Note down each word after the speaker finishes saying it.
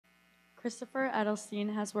Christopher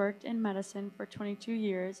Edelstein has worked in medicine for 22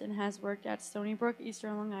 years and has worked at Stony Brook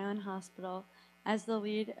Eastern Long Island Hospital as the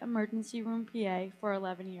lead emergency room PA for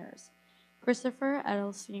 11 years. Christopher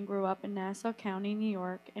Edelstein grew up in Nassau County, New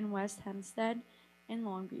York, in West Hempstead and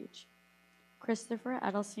Long Beach. Christopher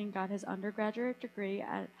Edelstein got his undergraduate degree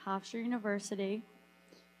at Hofstra University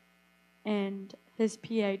and his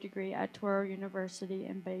PA degree at Touro University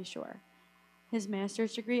in Bayshore, his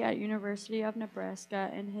master's degree at University of Nebraska,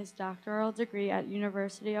 and his doctoral degree at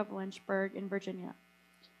University of Lynchburg in Virginia.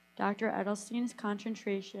 Dr. Edelstein's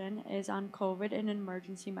concentration is on COVID and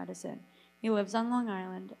emergency medicine. He lives on Long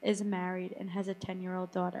Island, is married, and has a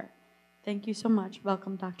 10-year-old daughter. Thank you so much.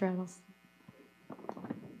 Welcome, Dr. Edelstein.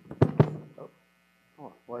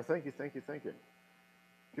 Well, thank you.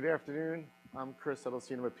 Good afternoon. I'm Chris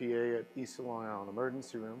Edelstein. I'm a PA at East Long Island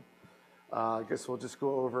Emergency Room. I guess we'll just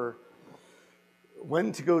go over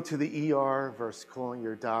when to go to the ER versus calling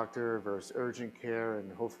your doctor versus urgent care,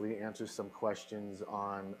 and hopefully answer some questions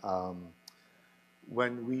on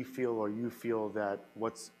when we feel or you feel that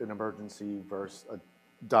what's an emergency versus a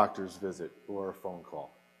doctor's visit or a phone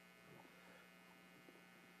call.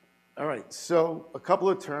 All right, so a couple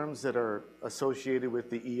of terms that are associated with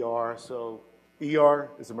the ER. So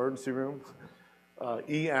ER is emergency room.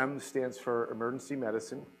 EM stands for emergency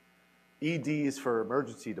medicine. ED is for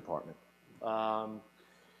emergency department.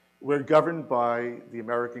 We're governed by the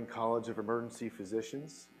American College of Emergency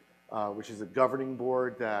Physicians, which is a governing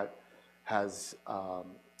board that has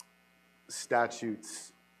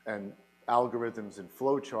statutes and algorithms and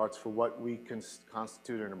flow charts for what we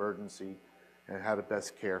constitute an emergency and how to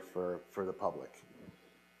best care for the public.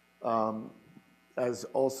 As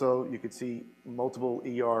also, you could see multiple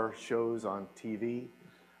ER shows on TV,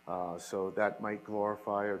 so that might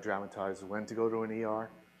glorify or dramatize when to go to an ER.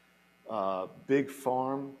 Big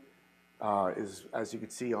Farm is, as you can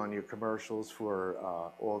see on your commercials, for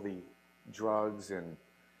all the drugs and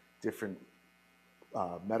different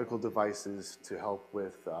medical devices to help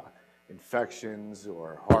with infections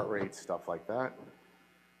or heart rate, stuff like that.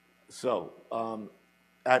 So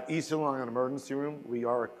at Eastern Long Island Emergency Room, we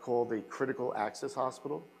are called a critical access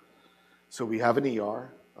hospital. So we have an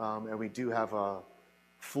ER, and we do have a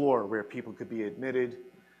floor where people could be admitted,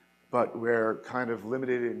 but we're kind of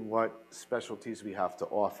limited in what specialties we have to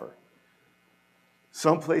offer.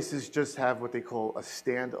 Some places just have what they call a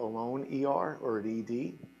standalone ER or an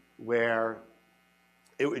ED, where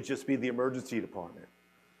it would just be the emergency department.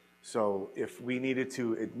 So if we needed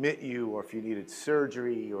to admit you, or if you needed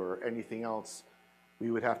surgery or anything else,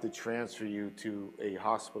 we would have to transfer you to a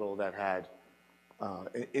hospital that had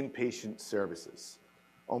inpatient services,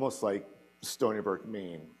 almost like Stony Brook,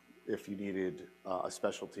 Maine, if you needed a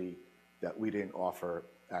specialty that we didn't offer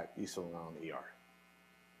at East Long Island ER.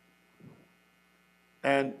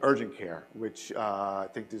 And urgent care, which I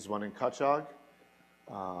think there's one in Cutchogue,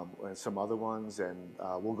 and some other ones, and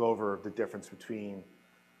we'll go over the difference between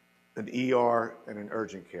an ER and an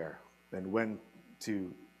urgent care, and when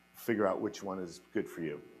to figure out which one is good for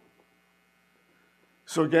you.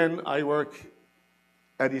 So again, I work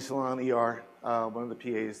at East Long Island ER, one of the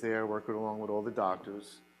PAs there, working along with all the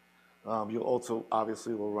doctors. You'll also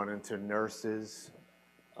obviously will run into nurses,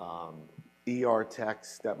 ER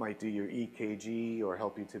techs that might do your EKG or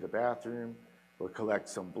help you to the bathroom or collect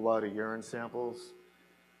some blood or urine samples,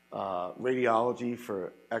 radiology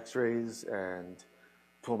for x-rays, and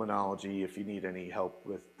pulmonology if you need any help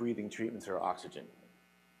with breathing treatments or oxygen.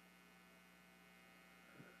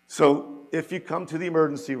 So if you come to the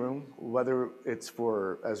emergency room, whether it's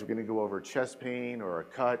for, as we're going to go over, chest pain or a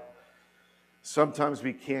cut, sometimes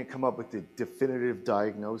we can't come up with the definitive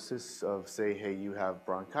diagnosis of, say, hey, you have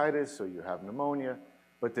bronchitis or you have pneumonia,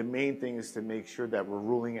 but the main thing is to make sure that we're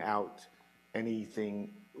ruling out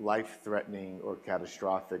anything life-threatening or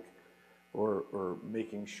catastrophic, or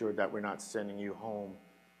making sure that we're not sending you home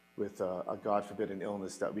with a God forbid, an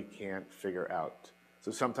illness that we can't figure out.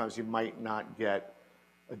 So sometimes you might not get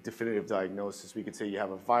a definitive diagnosis. We could say you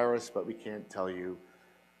have a virus, but we can't tell you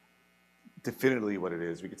definitively what it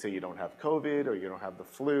is. We could say you don't have COVID or you don't have the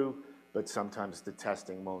flu, but sometimes the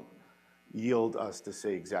testing won't yield us to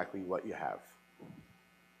say exactly what you have.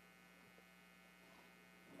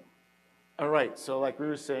 All right, so like we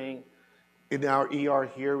were saying, in our ER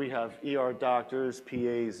here, we have ER doctors,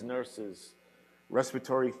 PAs, nurses,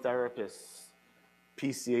 respiratory therapists,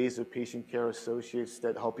 PCAs or patient care associates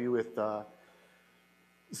that help you with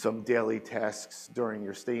some daily tasks during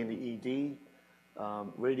your stay in the ED,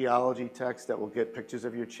 radiology techs that will get pictures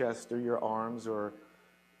of your chest or your arms, or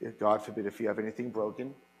God forbid if you have anything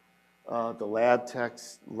broken. The lab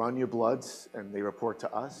techs run your bloods and they report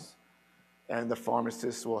to us. and the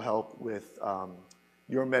pharmacist will help with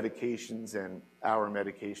your medications and our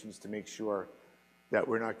medications to make sure that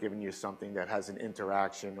we're not giving you something that has an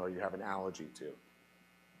interaction or you have an allergy to.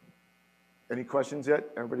 Any questions yet?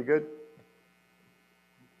 Everybody good?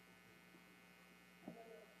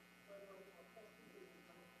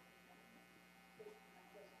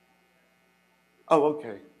 Oh,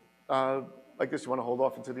 okay. I guess you want to hold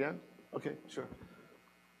off until the end? Okay, sure.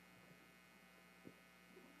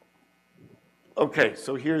 Okay,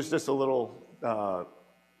 so here's just a little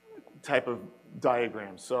type of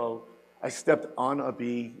diagram. So I stepped on a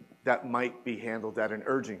bee that might be handled at an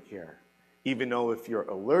urgent care. Even though if you're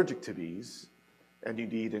allergic to bees and you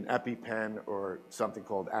need an EpiPen or something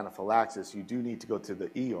called anaphylaxis, you do need to go to the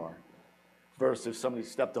ER. Versus if somebody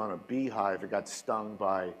stepped on a beehive or got stung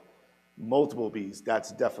by multiple bees,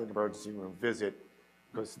 that's definitely an emergency room visit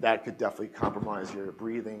because that could definitely compromise your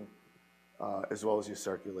breathing as well as your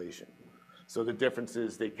circulation. So the difference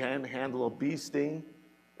is they can handle a bee sting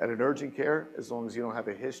at an urgent care as long as you don't have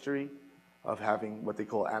a history of having what they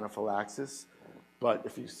call anaphylaxis. But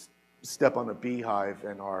if you step on a beehive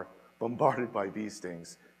and are bombarded by bee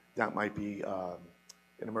stings, that might be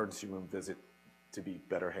an emergency room visit to be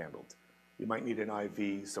better handled. You might need an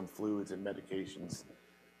IV, some fluids and medications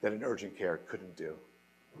that an urgent care couldn't do.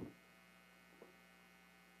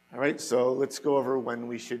 All right, so let's go over when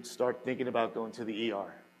we should start thinking about going to the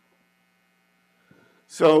ER.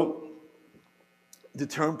 So the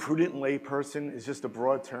term prudent layperson is just a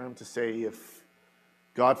broad term to say if,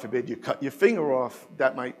 God forbid, you cut your finger off,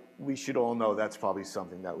 we should all know that's probably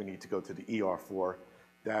something that we need to go to the ER for,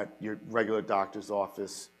 that your regular doctor's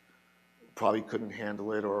office probably couldn't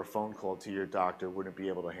handle it, or a phone call to your doctor wouldn't be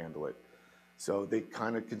able to handle it. So they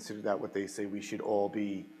kind of consider that what they say we should all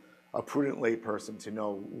be a prudent layperson to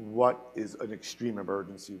know what is an extreme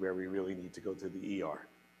emergency where we really need to go to the ER.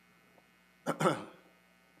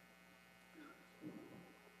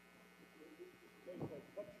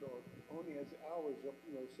 Only has hours up,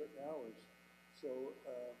 certain hours. So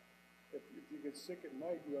if you get sick at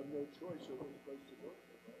night, you have no choice of which place to go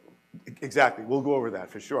to. Right? Exactly. We'll go over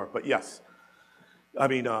that for sure. But yes, I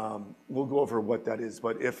mean, we'll go over what that is.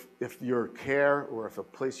 But if your care or if a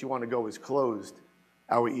place you want to go is closed,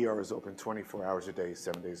 our ER is open 24 hours a day,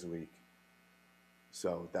 7 days a week.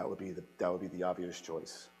 So that would be the obvious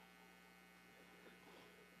choice.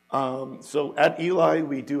 So at Eli,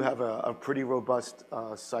 we do have a pretty robust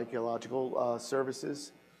psychological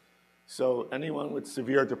services. So anyone with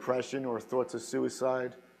severe depression or thoughts of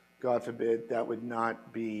suicide, God forbid, that would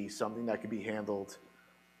not be something that could be handled,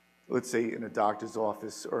 let's say, in a doctor's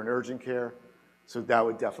office or an urgent care. So that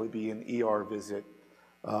would definitely be an ER visit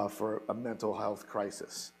for a mental health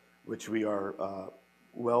crisis, which we are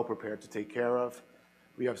well prepared to take care of.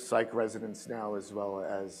 We have psych residents now as well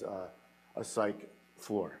as a psych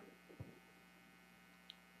floor.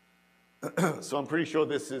 So I'm pretty sure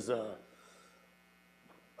this is a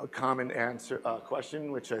common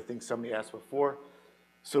question, which I think somebody asked before.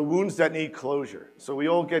 So wounds that need closure. So we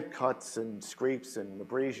all get cuts and scrapes and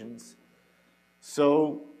abrasions.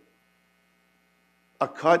 So a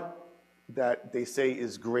cut that they say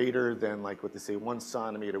is greater than like what they say 1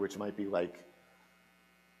 centimeter, which might be like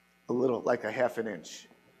a little, like a ½ inch.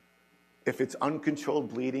 If it's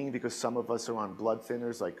uncontrolled bleeding, because some of us are on blood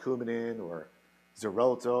thinners like Coumadin or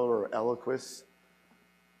Xarelto or Eliquis,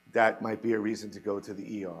 that might be a reason to go to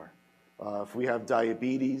the ER. If we have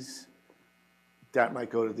diabetes, that might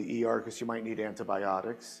go to the ER because you might need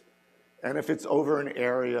antibiotics. And if it's over an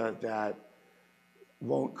area that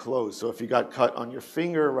won't close, so if you got cut on your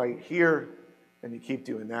finger right here and you keep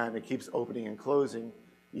doing that and it keeps opening and closing,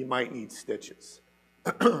 you might need stitches.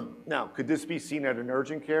 Now, could this be seen at an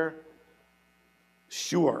urgent care?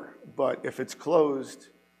 Sure, but if it's closed,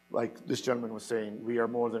 like this gentleman was saying, we are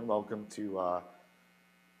more than welcome to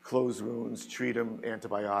close wounds, treat them,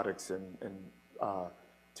 antibiotics, and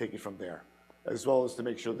take it from there, as well as to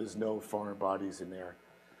make sure there's no foreign bodies in there.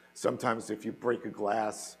 Sometimes if you break a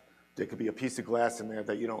glass, there could be a piece of glass in there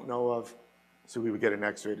that you don't know of, so we would get an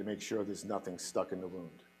x-ray to make sure there's nothing stuck in the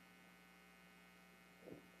wound.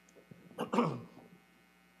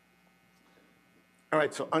 All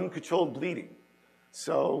right, so uncontrolled bleeding.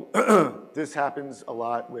 So this happens a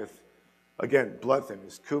lot with, again, blood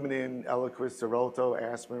thinners, Coumadin, Eliquis, Xarelto,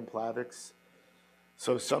 aspirin, Plavix.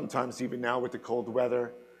 So sometimes even now with the cold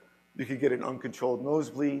weather, you could get an uncontrolled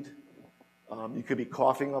nosebleed. You could be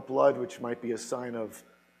coughing up blood, which might be a sign of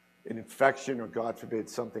an infection or, God forbid,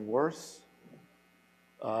 something worse.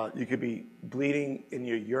 You could be bleeding in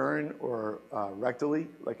your urine or rectally,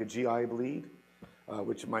 like a GI bleed,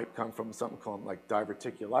 which might come from something called like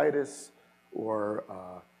diverticulitis or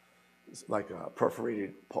like a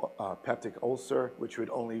perforated peptic ulcer, which would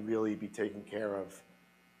only really be taken care of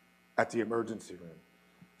at the emergency room.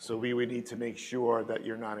 So we would need to make sure that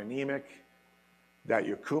you're not anemic, that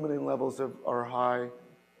your coumadin levels are high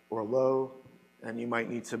or low, and you might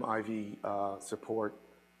need some IV support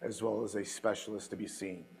as well as a specialist to be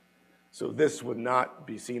seen. So this would not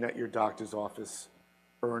be seen at your doctor's office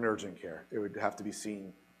or in urgent care. It would have to be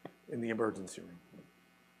seen in the emergency room.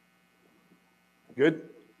 Good?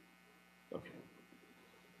 Okay.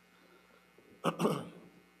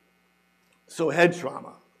 So head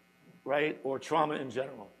trauma, right, or trauma in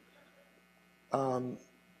general.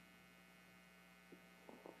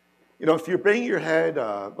 You know, if you're banging your head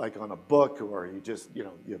like on a book, or you just,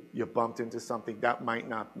 you bumped into something, that might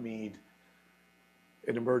not need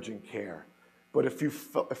an emergent care. But if you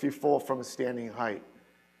fall from a standing height,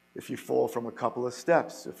 if you fall from a couple of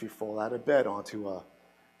steps, if you fall out of bed onto a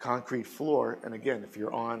concrete floor, and again, if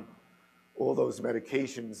you're on all those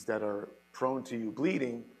medications that are prone to you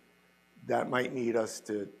bleeding, that might need us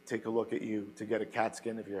to take a look at you to get a CAT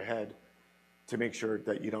scan of your head to make sure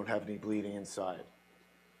that you don't have any bleeding inside.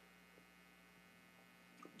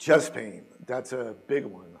 Chest pain, that's a big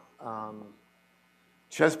one.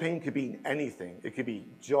 Chest pain could be anything. It could be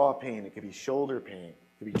jaw pain, it could be shoulder pain, it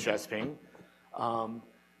could be chest pain.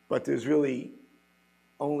 But there's really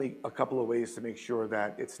only a couple of ways to make sure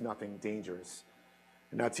that it's nothing dangerous.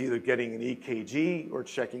 And that's either getting an EKG or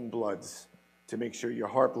checking bloods to make sure your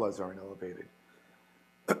heart bloods aren't elevated.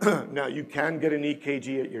 Now, you can get an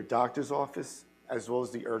EKG at your doctor's office as well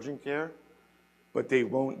as the urgent care, but they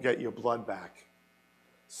won't get your blood back.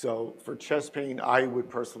 So for chest pain, I would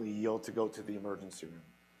personally yield to go to the emergency room.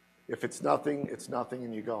 If it's nothing,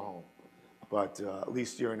 and you go home. But at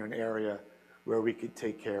least you're in an area where we could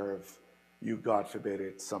take care of you, God forbid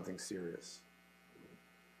it's something serious.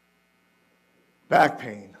 Back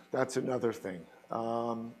pain, that's another thing.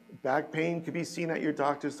 Back pain could be seen at your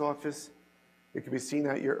doctor's office. It could be seen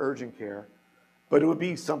at your urgent care. But it would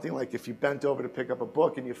be something like if you bent over to pick up a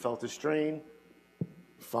book and you felt a strain,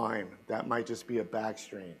 fine. That might just be a back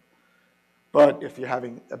strain. But if you're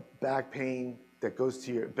having a back pain that goes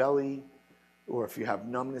to your belly, or if you have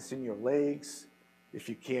numbness in your legs, if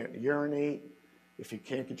you can't urinate, if you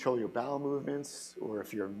can't control your bowel movements, or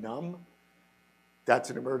if you're numb, that's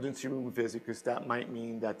an emergency room visit, because that might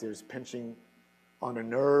mean that there's pinching on a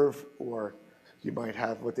nerve, or you might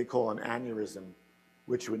have what they call an aneurysm,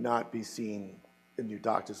 which would not be seen in your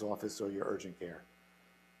doctor's office or your urgent care.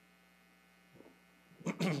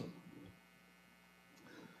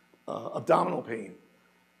 Abdominal pain.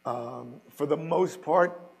 For the most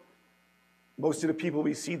part, most of the people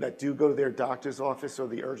we see that do go to their doctor's office or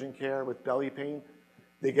the urgent care with belly pain,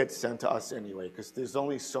 they get sent to us anyway, because there's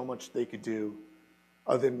only so much they could do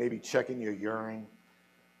other than maybe checking your urine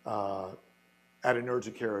at an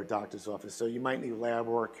urgent care or a doctor's office. So you might need lab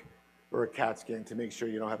work or a CAT scan to make sure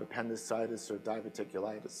you don't have appendicitis or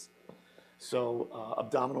diverticulitis. So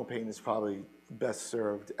abdominal pain is probably best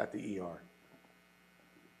served at the ER.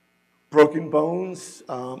 Broken bones,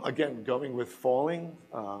 again, going with falling.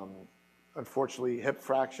 Unfortunately, hip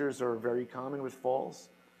fractures are very common with falls.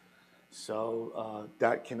 So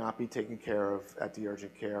that cannot be taken care of at the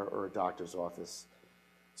urgent care or a doctor's office.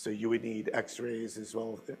 So you would need x-rays as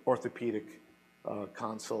well as orthopedic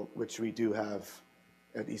consult, which we do have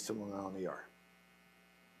at Eastern Long Island ER.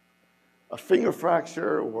 A finger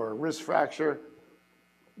fracture or a wrist fracture,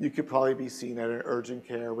 you could probably be seen at an urgent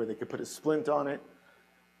care where they could put a splint on it.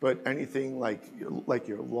 But anything like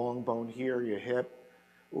your long bone here, your hip,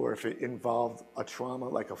 or if it involved a trauma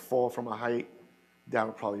like a fall from a height, that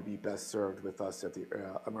would probably be best served with us at the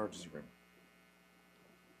emergency room.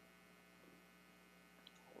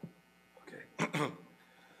 Okay.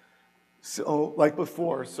 So like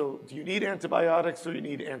before, so do you need antibiotics or you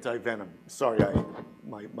need anti-venom? Sorry,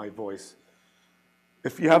 my voice.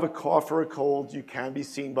 If you have a cough or a cold, you can be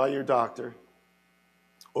seen by your doctor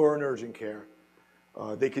or an urgent care.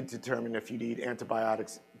 They can determine if you need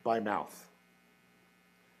antibiotics by mouth.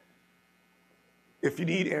 If you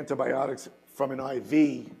need antibiotics from an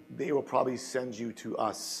IV, they will probably send you to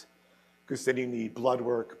us, because then you need blood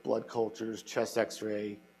work, blood cultures, chest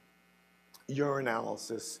x-ray,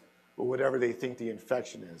 urinalysis, or whatever they think the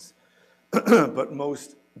infection is. But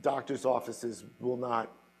most doctors' offices will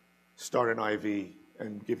not start an IV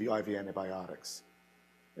and give you IV antibiotics.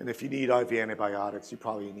 And if you need IV antibiotics, you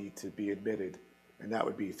probably need to be admitted, and that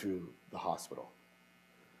would be through the hospital.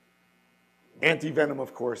 Anti-venom,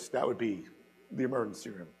 of course, that would be the emergency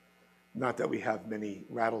room. Not that we have many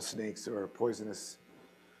rattlesnakes or poisonous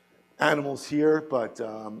animals here, but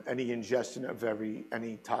any ingestion of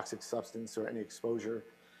any toxic substance or any exposure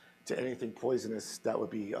to anything poisonous, that would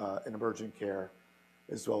be an emergent care,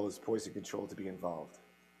 as well as poison control to be involved.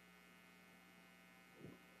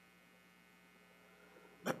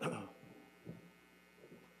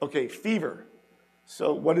 Okay, fever.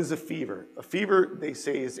 So what is a fever? A fever, they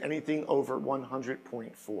say, is anything over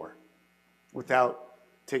 100.4 without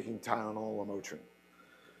taking Tylenol or Motrin.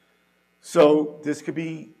 So this could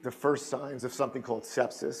be the first signs of something called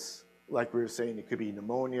sepsis. Like we were saying, it could be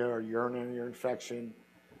pneumonia or urinary infection,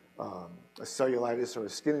 a cellulitis or a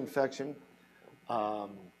skin infection.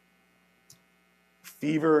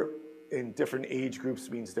 Fever in different age groups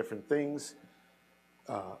means different things.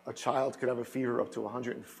 A child could have a fever up to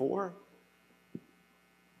 104.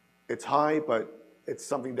 It's high, but it's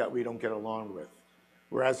something that we don't get along with.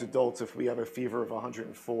 Whereas adults, if we have a fever of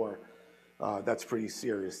 104, that's pretty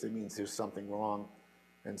serious. It means there's something wrong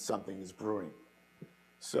and something is brewing.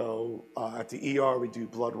 So at the ER, we do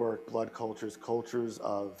blood work, blood cultures, cultures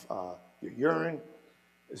of your urine,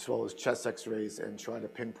 as well as chest x-rays, and try to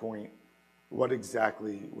pinpoint what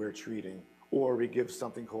exactly we're treating. Or we give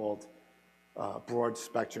something called broad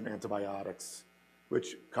spectrum antibiotics,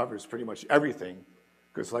 which covers pretty much everything,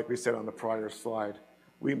 because like we said on the prior slide,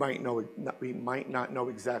 we might not know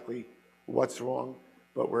exactly what's wrong,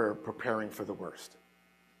 but we're preparing for the worst.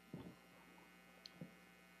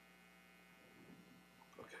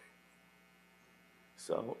 Okay.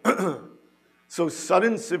 So, so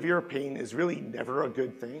sudden severe pain is really never a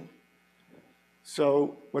good thing.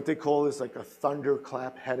 So what they call is like a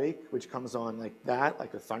thunderclap headache, which comes on like that,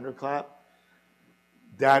 like a thunderclap.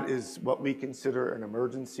 That is what we consider an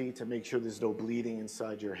emergency to make sure there's no bleeding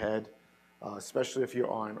inside your head, especially if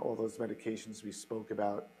you're on all those medications we spoke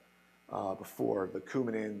about before, the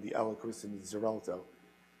Coumadin, the Eliquis, and the Xarelto.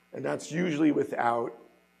 And that's usually without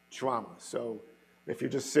trauma. So if you're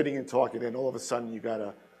just sitting and talking and all of a sudden you got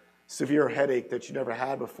a severe headache that you never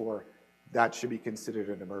had before, that should be considered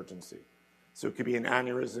an emergency. So it could be an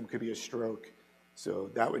aneurysm, could be a stroke.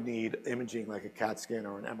 So that would need imaging like a CAT scan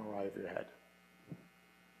or an MRI of your head.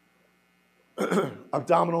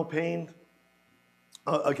 Abdominal pain,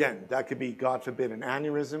 again, that could be, God forbid, an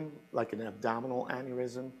aneurysm, like an abdominal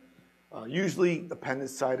aneurysm. Usually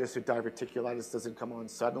appendicitis or diverticulitis doesn't come on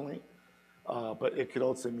suddenly, but it could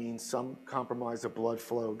also mean some compromise of blood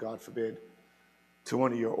flow, God forbid, to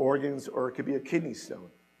one of your organs, or it could be a kidney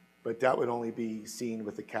stone. But that would only be seen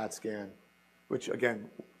with a CAT scan, which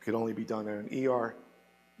again, could only be done in an ER,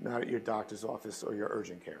 not at your doctor's office or your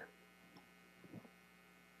urgent care.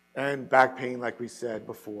 And back pain, like we said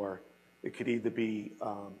before, it could either be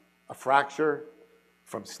a fracture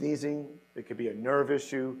from sneezing, it could be a nerve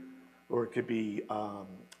issue, or it could be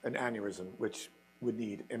an aneurysm, which would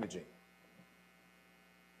need imaging.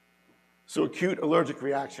 So acute allergic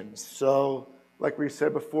reactions. So like we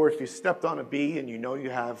said before, if you stepped on a bee and you know you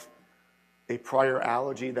have a prior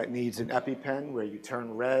allergy that needs an EpiPen where you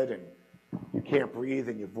turn red and you can't breathe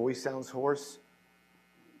and your voice sounds hoarse,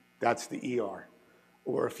 that's the ER.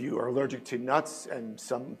 Or if you are allergic to nuts and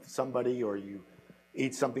somebody, or you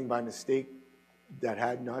eat something by mistake that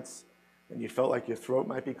had nuts and you felt like your throat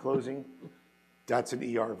might be closing, that's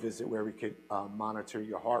an ER visit where we could monitor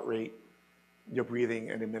your heart rate, your breathing,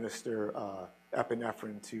 and administer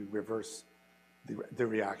epinephrine to reverse the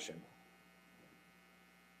reaction.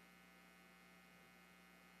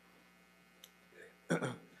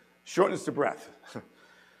 Shortness of breath.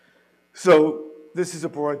 So this is a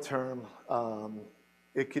broad term.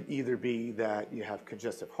 It could either be that you have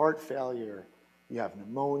congestive heart failure, you have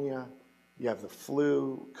pneumonia, you have the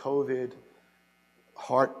flu, COVID,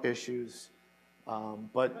 heart issues,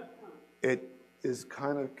 but it is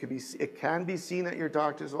it can be seen at your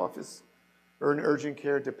doctor's office or in urgent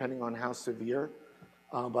care depending on how severe,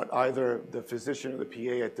 but either the physician or the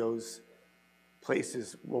PA at those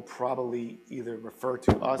places will probably either refer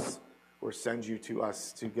to us or send you to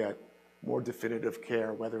us to get more definitive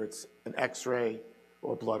care, whether it's an x-ray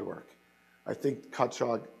or blood work. I think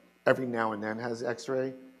Cutchogue every now and then has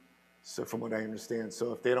x-ray, so from what I understand.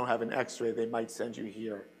 So if they don't have an x-ray, they might send you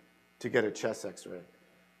here to get a chest x-ray.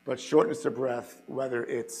 But shortness of breath, whether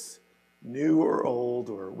it's new or old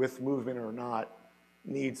or with movement or not,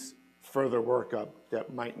 needs further workup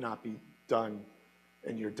that might not be done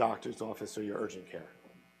in your doctor's office or your urgent care.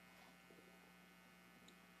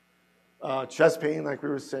 Chest pain, like we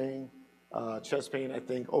were saying, chest pain, I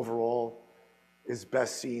think overall is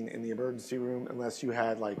best seen in the emergency room unless you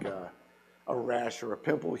had like a rash or a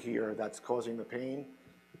pimple here that's causing the pain.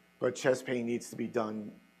 But chest pain needs to be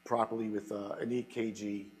done properly with an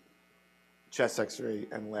EKG, chest x-ray,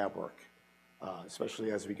 and lab work, especially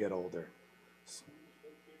as we get older.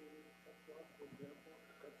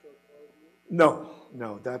 No,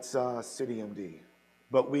 No, that's City MD.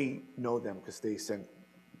 But we know them because they sent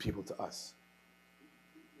people to us.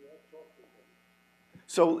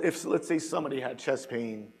 So if, let's say somebody had chest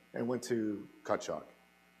pain and went to Cutchogue,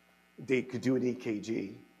 they could do an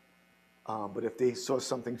EKG, but if they saw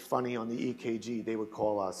something funny on the EKG, they would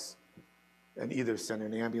call us and either send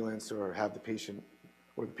an ambulance or have the patient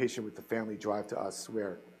or the patient with the family drive to us,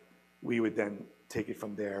 where we would then take it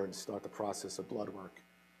from there and start the process of blood work,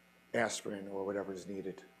 aspirin or whatever is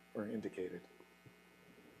needed or indicated.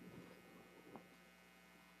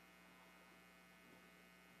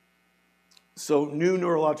 So new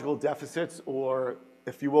neurological deficits, or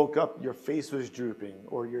if you woke up, your face was drooping,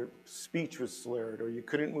 or your speech was slurred, or you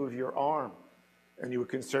couldn't move your arm, and you were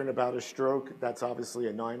concerned about a stroke, that's obviously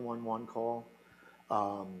a 911 call.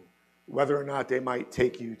 Whether or not they might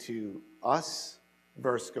take you to us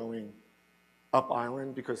versus going up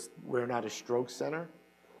island, because we're not a stroke center,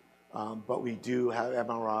 but we do have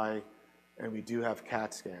MRI and we do have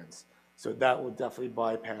CAT scans. So that will definitely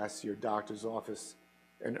bypass your doctor's office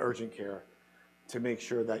and urgent care to make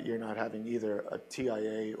sure that you're not having either a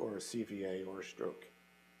TIA or a CVA or a stroke.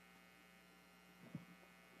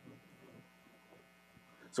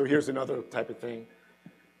 So here's another type of thing.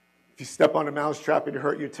 If you step on a mouse trap and you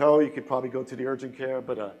hurt your toe, you could probably go to the urgent care,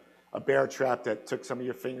 but a bear trap that took some of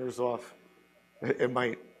your fingers off, it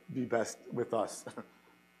might be best with us.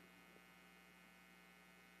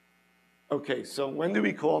 Okay, so when do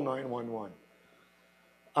we call 911?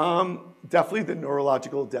 Definitely the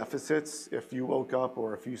neurological deficits. If you woke up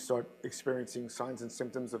or if you start experiencing signs and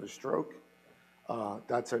symptoms of a stroke,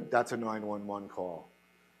 that's a 911 call.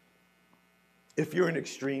 If you're in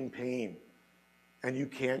extreme pain and you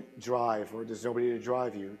can't drive or there's nobody to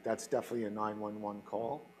drive you, that's definitely a 911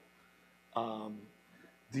 call.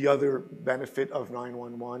 The other benefit of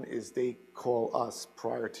 911 is they call us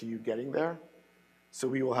prior to you getting there. So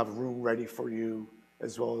we will have room ready for you,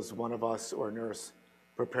 as well as one of us or a nurse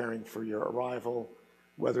preparing for your arrival,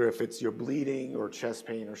 whether if it's your bleeding or chest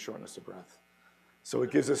pain or shortness of breath. So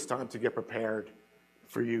it gives us time to get prepared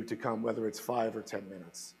for you to come, whether it's 5 or 10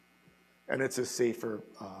 minutes. And it's a safer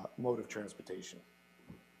mode of transportation.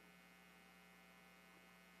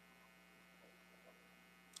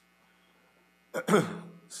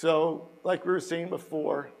 So, like we were saying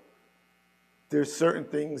before, there's certain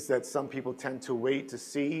things that some people tend to wait to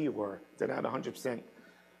see, or they're not 100%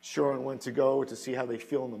 sure on when to go to see how they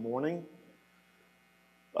feel in the morning.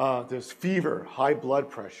 There's fever, high blood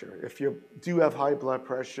pressure. If you do have high blood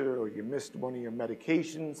pressure or you missed one of your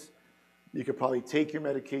medications, you could probably take your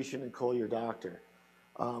medication and call your doctor.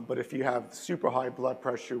 But if you have super high blood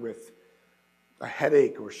pressure with a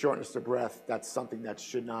headache or shortness of breath, that's something that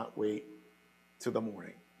should not wait till the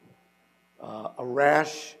morning. A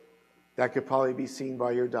rash, that could probably be seen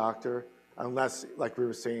by your doctor, unless, like we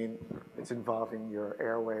were saying, it's involving your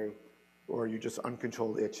airway or you just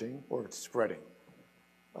uncontrolled itching or it's spreading.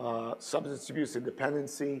 Substance abuse and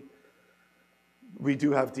dependency, we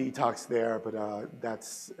do have detox there, but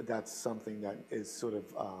that's something that is sort of,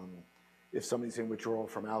 if somebody's in withdrawal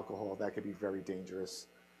from alcohol, that could be very dangerous,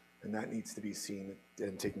 and that needs to be seen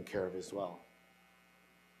and taken care of as well.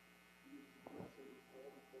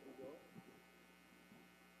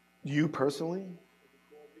 You personally?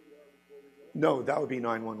 No, that would be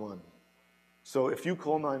 911. So if you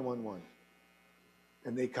call 911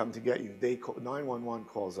 and they come to get you, 911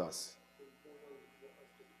 calls us.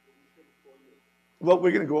 Well,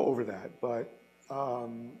 we're going to go over that, but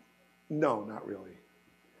no, not really.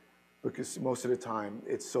 Because most of the time,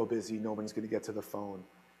 it's so busy, nobody's going to get to the phone.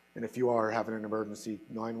 And if you are having an emergency,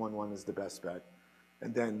 911 is the best bet.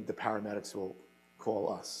 And then the paramedics will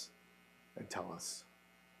call us and tell us.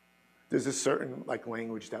 There's a certain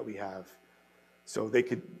language that we have. So they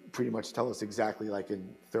could pretty much tell us exactly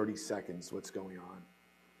in 30 seconds what's going on.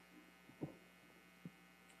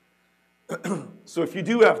 So if you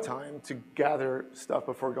do have time to gather stuff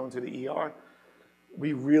before going to the ER,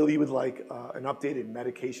 we really would like an updated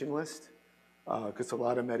medication list, because a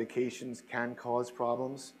lot of medications can cause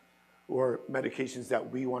problems, or medications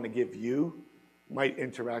that we want to give you might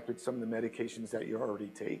interact with some of the medications that you already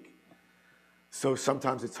take. So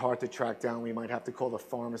sometimes it's hard to track down. We might have to call the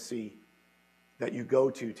pharmacy that you go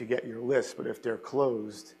to get your list, but if they're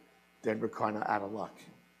closed, then we're kind of out of luck.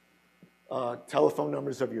 Telephone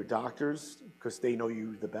numbers of your doctors, because they know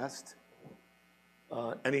you the best.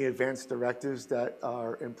 Any advanced directives that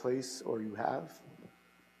are in place or you have.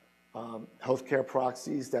 Healthcare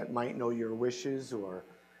proxies that might know your wishes or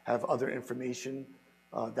have other information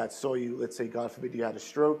that saw you, let's say, God forbid you had a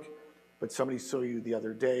stroke, but somebody saw you the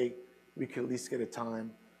other day. We could at least get a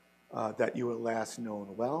time that you were last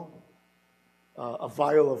known well. A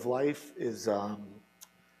vial of life is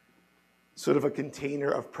sort of a container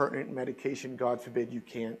of pertinent medication. God forbid you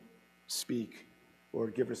can't speak or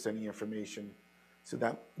give us any information. So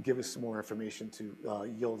that give us more information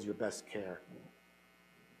to yield your best care.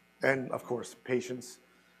 And of course, patience,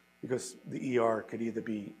 because the ER could either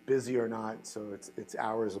be busy or not, so it's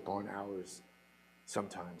hours upon hours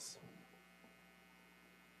sometimes.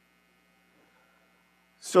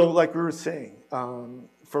 So like we were saying,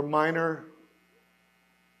 for minor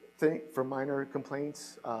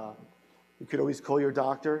complaints, you could always call your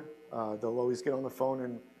doctor. They'll always get on the phone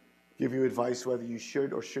and give you advice whether you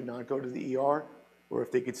should or should not go to the ER, or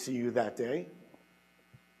if they could see you that day.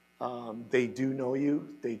 They do know you.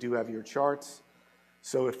 They do have your charts.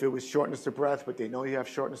 So if it was shortness of breath, but they know you have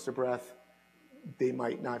shortness of breath, they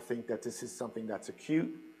might not think that this is something that's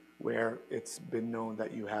acute, where it's been known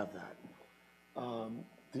that you have that.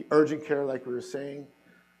 The urgent care, like we were saying,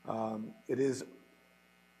 it is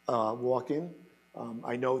walk-in.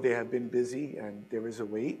 I know they have been busy and there is a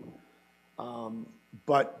wait,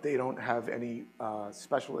 but they don't have any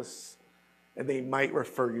specialists, and they might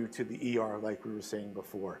refer you to the ER like we were saying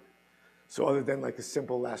before. So other than like a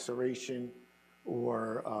simple laceration,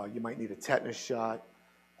 or you might need a tetanus shot,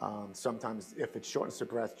 sometimes if it's shortness of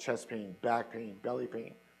breath, chest pain, back pain, belly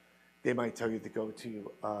pain, they might tell you to go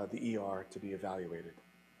to the ER to be evaluated.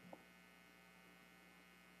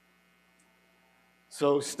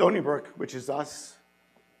 So Stony Brook, which is us,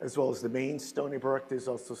 as well as the main Stony Brook, there's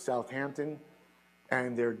also Southampton,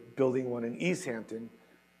 and they're building one in East Hampton.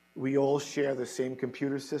 We all share the same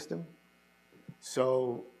computer system.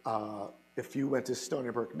 So if you went to Stony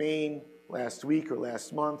Brook, Maine last week or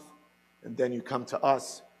last month, and then you come to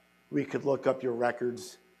us, we could look up your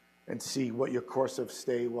records and see what your course of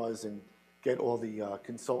stay was and get all the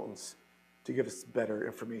consultants to give us better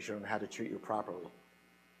information on how to treat you properly.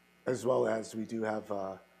 As well as we do have,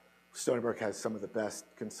 Stony Brook has some of the best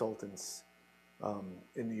consultants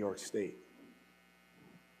in New York State.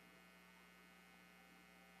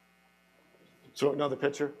 So another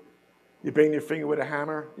picture. You bang your finger with a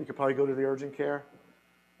hammer, you could probably go to the urgent care.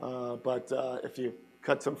 But if you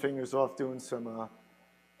cut some fingers off doing some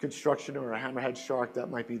construction or a hammerhead shark,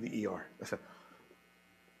 that might be the ER.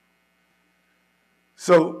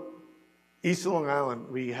 So East Long Island,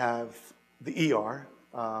 we have the ER.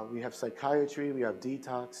 We have psychiatry, we have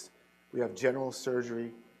detox, we have general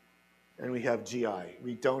surgery, and we have GI.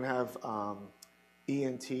 We don't have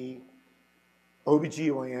ENT,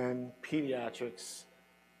 OBGYN, pediatrics,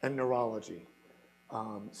 and neurology.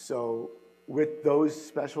 So with those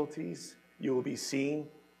specialties, you will be seen,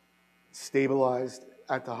 stabilized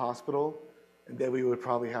at the hospital, and then we would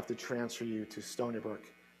probably have to transfer you to Stony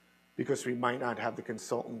Brook because we might not have the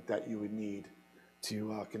consultant that you would need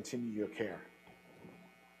to continue your care.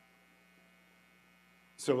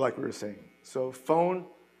 So like we were saying, so phone,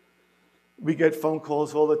 we get phone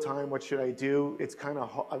calls all the time. What should I do? It's kind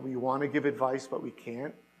of hard. We want to give advice, but we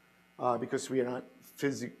can't because we are not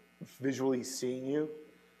visually seeing you.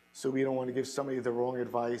 So we don't want to give somebody the wrong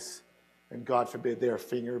advice, and God forbid their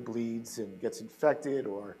finger bleeds and gets infected,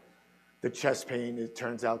 or the chest pain, it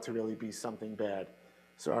turns out to really be something bad.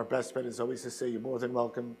 So our best bet is always to say you're more than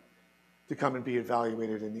welcome to come and be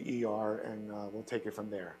evaluated in the ER, and we'll take it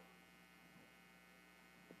from there.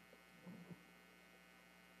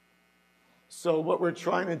 So what we're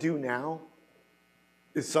trying to do now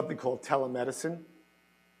is something called telemedicine.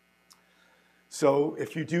 So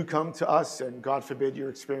if you do come to us and God forbid you're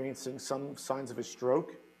experiencing some signs of a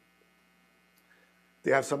stroke,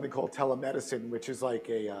 they have something called telemedicine, which is like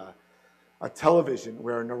a television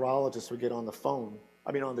where a neurologist would get on the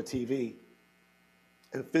TV,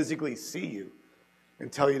 and physically see you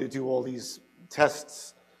and tell you to do all these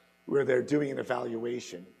tests where they're doing an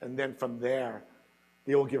evaluation. And then from there,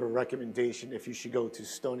 they will give a recommendation if you should go to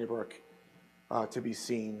Stony Brook to be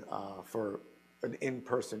seen for an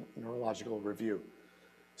in-person neurological review.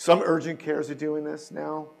 Some urgent cares are doing this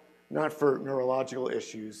now, not for neurological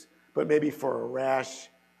issues, but maybe for a rash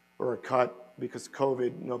or a cut, because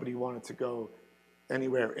COVID, nobody wanted to go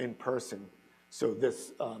anywhere in person. So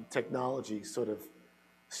this technology sort of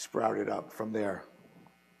sprouted up from there.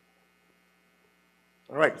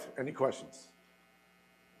 All right, any questions?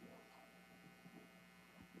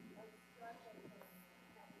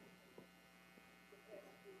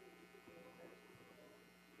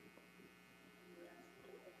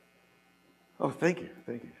 Oh, thank you,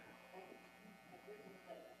 thank you.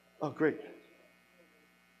 Oh, great.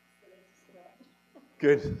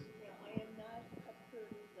 Good. I am not a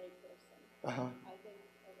prudent layperson. I think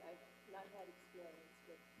I've not had experience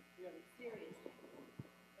with really serious things,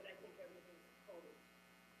 but I think everything's code.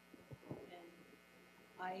 And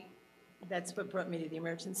That's what brought me to the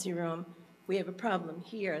emergency room. We have a problem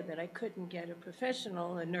here that I couldn't get a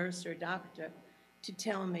professional, a nurse or doctor, to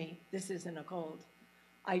tell me this isn't a cold.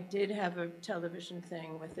 I did have a television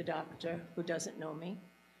thing with the doctor who doesn't know me,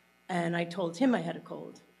 and I told him I had a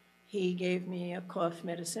cold. He gave me a cough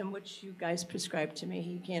medicine, which you guys prescribed to me.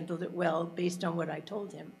 He handled it well based on what I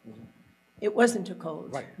told him. Mm-hmm. It wasn't a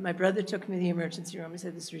cold. Right. My brother took me to the emergency room and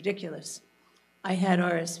said, this is ridiculous. I had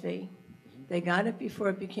RSV. Mm-hmm. They got it before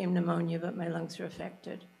it became pneumonia, but my lungs were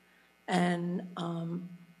affected. And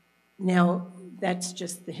now that's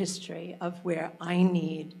just the history of where I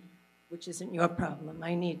need, which isn't your problem,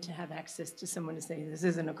 I need to have access to someone to say, this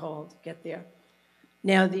isn't a cold, get there.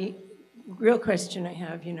 Now the real question I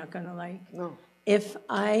have, you're not gonna like. No. If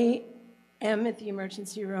I am at the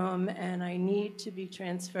emergency room and I need to be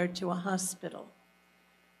transferred to a hospital,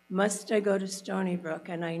 must I go to Stony Brook?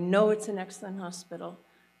 And I know it's an excellent hospital,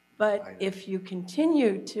 but if you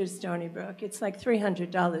continue to Stony Brook, it's like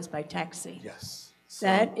 $300 by taxi. Yes. So,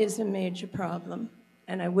 That is a major problem,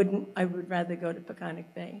 and I would rather go to Peconic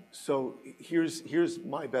Bay. So here's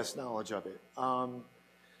my best knowledge of it.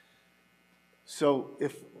 So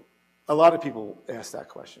if a lot of people ask that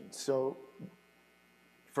question. So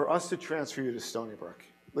for us to transfer you to Stony Brook,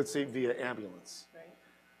 let's say via ambulance, Right.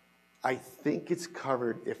 I think it's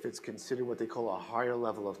covered if it's considered what they call a higher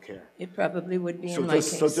level of care. It probably would be So in my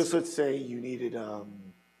just, case. so just let's say you needed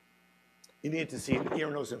to see an ear,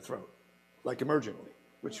 nose, and throat, like emergently,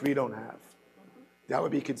 which we don't have. That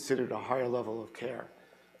would be considered a higher level of care.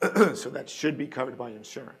 So that should be covered by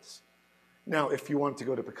insurance. Now, if you want to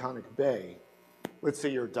go to Peconic Bay, let's say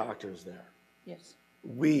your doctor's there. Yes.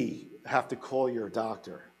 We have to call your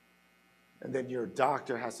doctor, and then your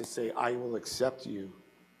doctor has to say, I will accept you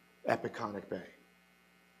at Peconic Bay.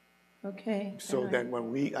 Okay. So then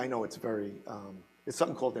when I know it's very, it's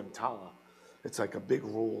something called EMTALA. It's like a big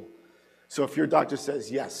rule. So if your doctor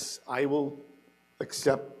says, yes, I will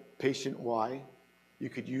accept patient Y, you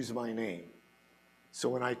could use my name. So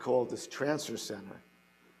when I call this transfer center,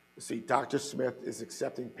 you see Dr. Smith is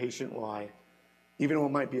accepting patient Y, even though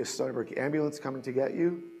it might be a Stony Brook ambulance coming to get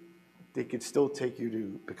you, they could still take you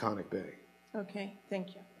to Peconic Bay. Okay,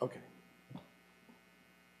 thank you. Okay.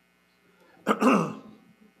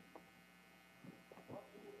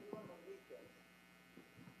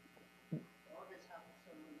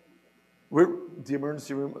 The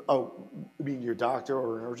emergency room, oh, you mean your doctor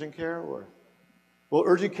or an urgent care? Or? Well,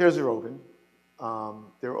 urgent cares are open.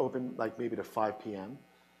 They're open like maybe to 5 p.m.,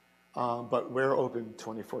 but we're open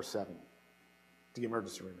 24/7. The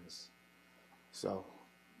emergency room is. So,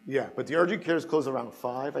 yeah, but the urgent cares close around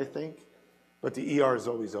 5, I think, but the ER is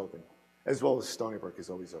always open, as well as Stony Brook is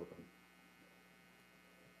always open.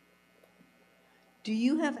 Do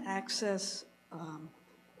you have access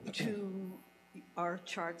to our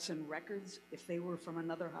charts and records if they were from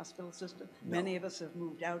another hospital system? No. Many of us have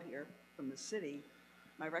moved out here from the city.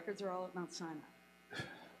 My records are all at Mount Sinai.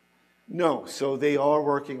 No, so they are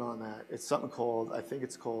working on that. It's something called, I think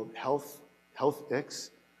it's called Health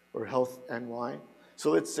X or Health NY.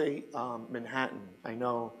 So let's say Manhattan. I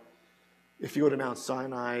know if you go to Mount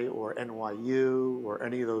Sinai or NYU or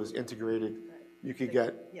any of those integrated, you could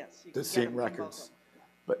get Yes, you the can get same them from both of records. them.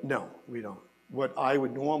 But no, we don't. What I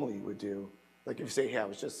would normally do, like if you say, hey, I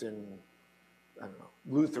was just in, I don't know,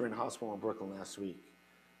 Lutheran Hospital in Brooklyn last week,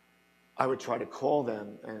 I would try to call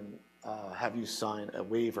them and have you sign a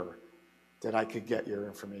waiver that I could get your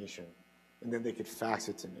information, and then they could fax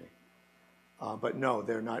it to me. But no,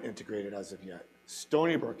 they're not integrated as of yet.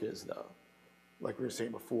 Stony Brook is, though, like we were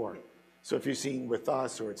saying before. So if you're seeing with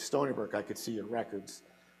us or at Stony Brook, I could see your records,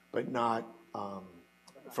 but not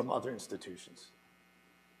from other institutions.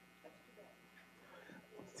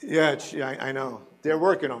 Yeah, I know. They're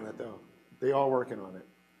working on it, though. They are working on it.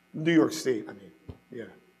 New York State, I mean, yeah.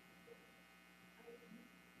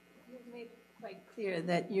 You've made it quite clear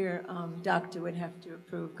that your doctor would have to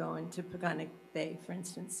approve going to Peconic Bay, for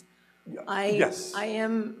instance. Yes.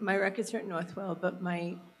 My records are at Northwell, but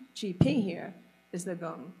my GP here is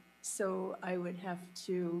Lagone. So I would have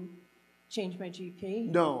to change my GP?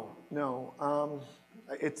 No.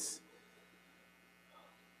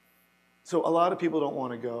 So a lot of people don't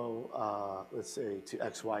want to go, let's say, to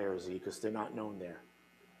X, Y, or Z because they're not known there.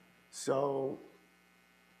 So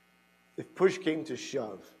if push came to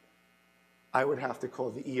shove, I would have to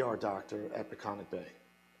call the ER doctor at Peconic Bay.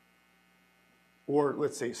 Or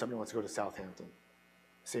let's say somebody wants to go to Southampton.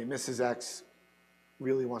 Say, Mrs. X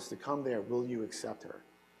really wants to come there. Will you accept her?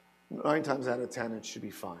 9 times out of 10, it should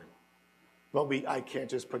be fine. But I can't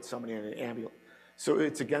just put somebody in an ambulance. So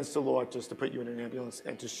it's against the law just to put you in an ambulance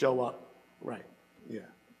and to show up. Right, yeah.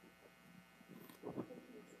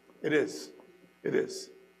 It is. It is.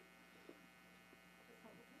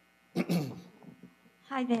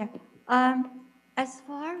 Hi there. As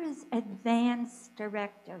far as advance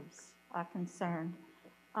directives are concerned,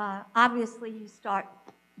 obviously you start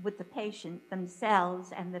with the patient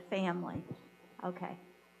themselves and the family. Okay.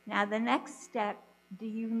 Now the next step, do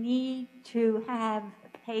you need to have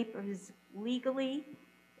papers legally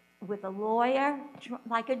with a lawyer,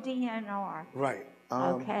 like a DNR? Right.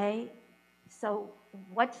 Okay. So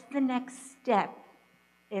what's the next step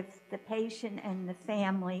if the patient and the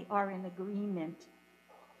family are in agreement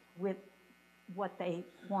with what they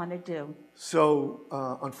want to do? So,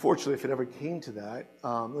 unfortunately, if it ever came to that,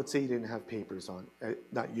 let's say you didn't have papers on,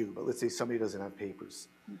 not you, but let's say somebody doesn't have papers.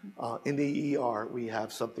 In the ER, we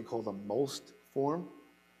have something called a MOLST form.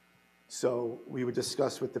 So we would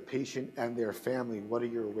discuss with the patient and their family, what are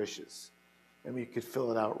your wishes? And we could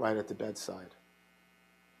fill it out right at the bedside.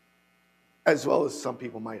 As well as some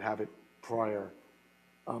people might have it prior,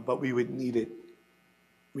 but we would need it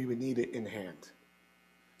in hand.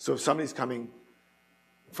 So if somebody's coming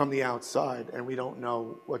from the outside and we don't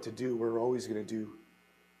know what to do, we're always going to do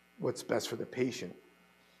what's best for the patient.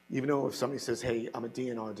 Even though if somebody says, hey, I'm a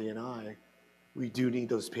DNR, DNI, we do need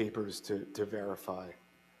those papers to verify,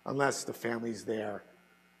 unless the family's there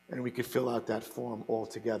and we could fill out that form all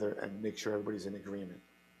together and make sure everybody's in agreement.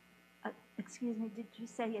 Excuse me, did you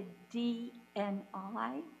say a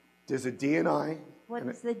DNI? There's a DNI. What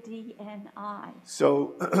is the DNI?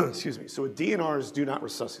 So, excuse me, so a DNR is do not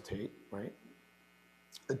resuscitate, right?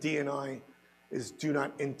 A DNI is do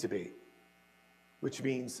not intubate, which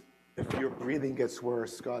means if your breathing gets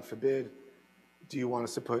worse, God forbid, do you want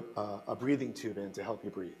us to put a breathing tube in to help you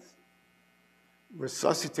breathe?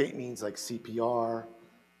 Resuscitate means like CPR,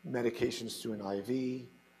 medications through an IV,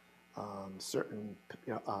 certain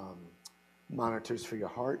monitors for your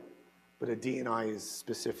heart, but a DNI is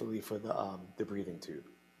specifically for the breathing tube.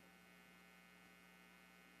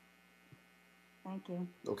 Thank you.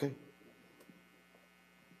 Okay.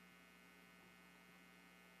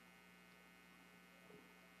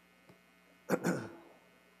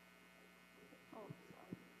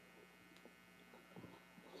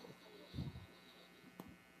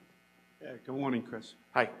 Good morning, Chris.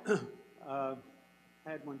 Hi. I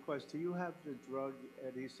had one question. Do you have the drug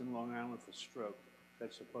at Eastern Long Island for stroke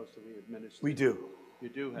that's supposed to be administered? We do. You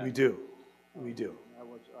do have We it? do. We do. I had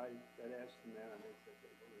asked them that, and they said they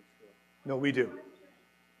weren't sure. No, we do.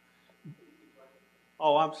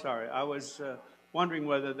 Oh, I'm sorry. I was wondering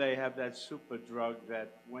whether they have that super drug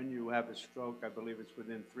that when you have a stroke, I believe it's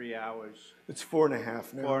within 3 hours, It's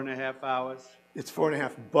 4.5 now. 4.5 hours. It's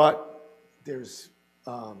 4.5, but there's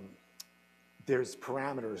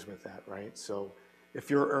parameters with that, right? So if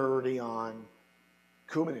you're already on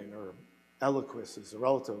Coumadin or Eliquis as a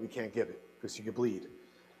relative, we can't give it because you could bleed.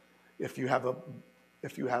 If you have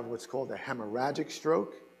what's called a hemorrhagic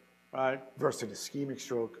stroke, Right. versus an ischemic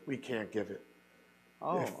stroke, we can't give it.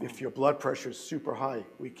 Oh. If your blood pressure is super high,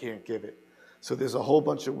 we can't give it. So there's a whole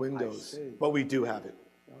bunch of windows, see. but we do have it.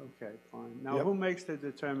 Okay, fine. Now, Yep. who makes the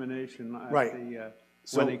determination at Right.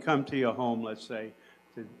 when they come to your home, let's say,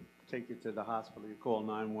 to take you to the hospital, you call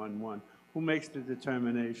 911. Who makes the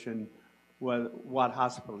determination what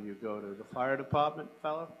hospital you go to? The fire department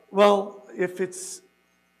fellow? Well, it's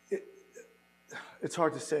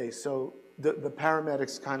hard to say. So the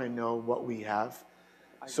paramedics kind of know what we have.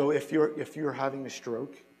 So if you're having a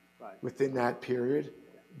stroke Right. within that period,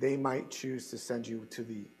 they might choose to send you to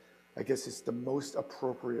I guess it's the most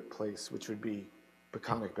appropriate place, which would be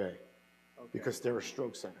Peconic Bay, because they're a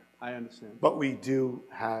stroke center. I understand. But we do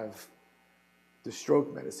have the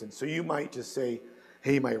stroke medicine. So you might just say,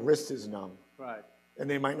 hey, my wrist is numb. Right. And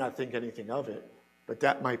they might not think anything of it, but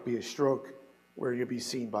that might be a stroke where you'll be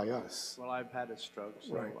seen by us. Well, I've had a stroke,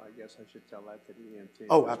 so Right. I guess I should tell that to the EMT.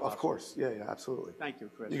 Oh, if it's of possible. course. Yeah, absolutely. Thank you,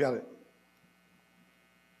 Chris. You got it.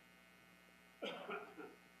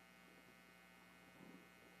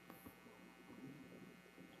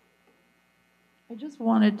 I just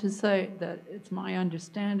wanted to say that it's my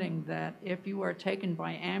understanding that if you are taken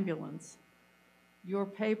by ambulance, your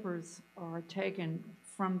papers are taken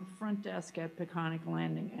from the front desk at Peconic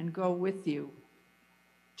Landing and go with you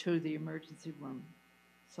to the emergency room.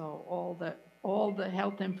 So all the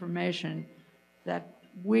health information that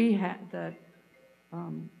Peconic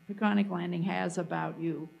Landing has about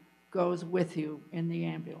you goes with you in the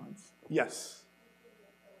ambulance. Yes.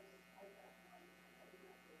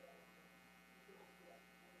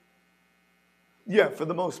 Yeah, for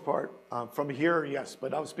the most part. From here, yes,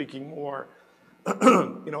 but I'm speaking more,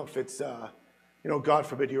 if it's, God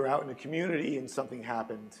forbid you're out in the community and something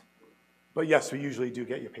happened. But yes, we usually do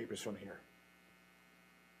get your papers from here.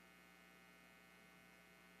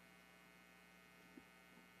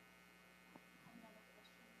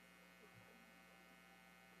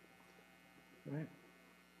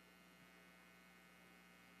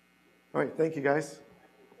 All right, thank you, guys.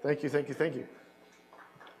 Thank you, thank you, thank you.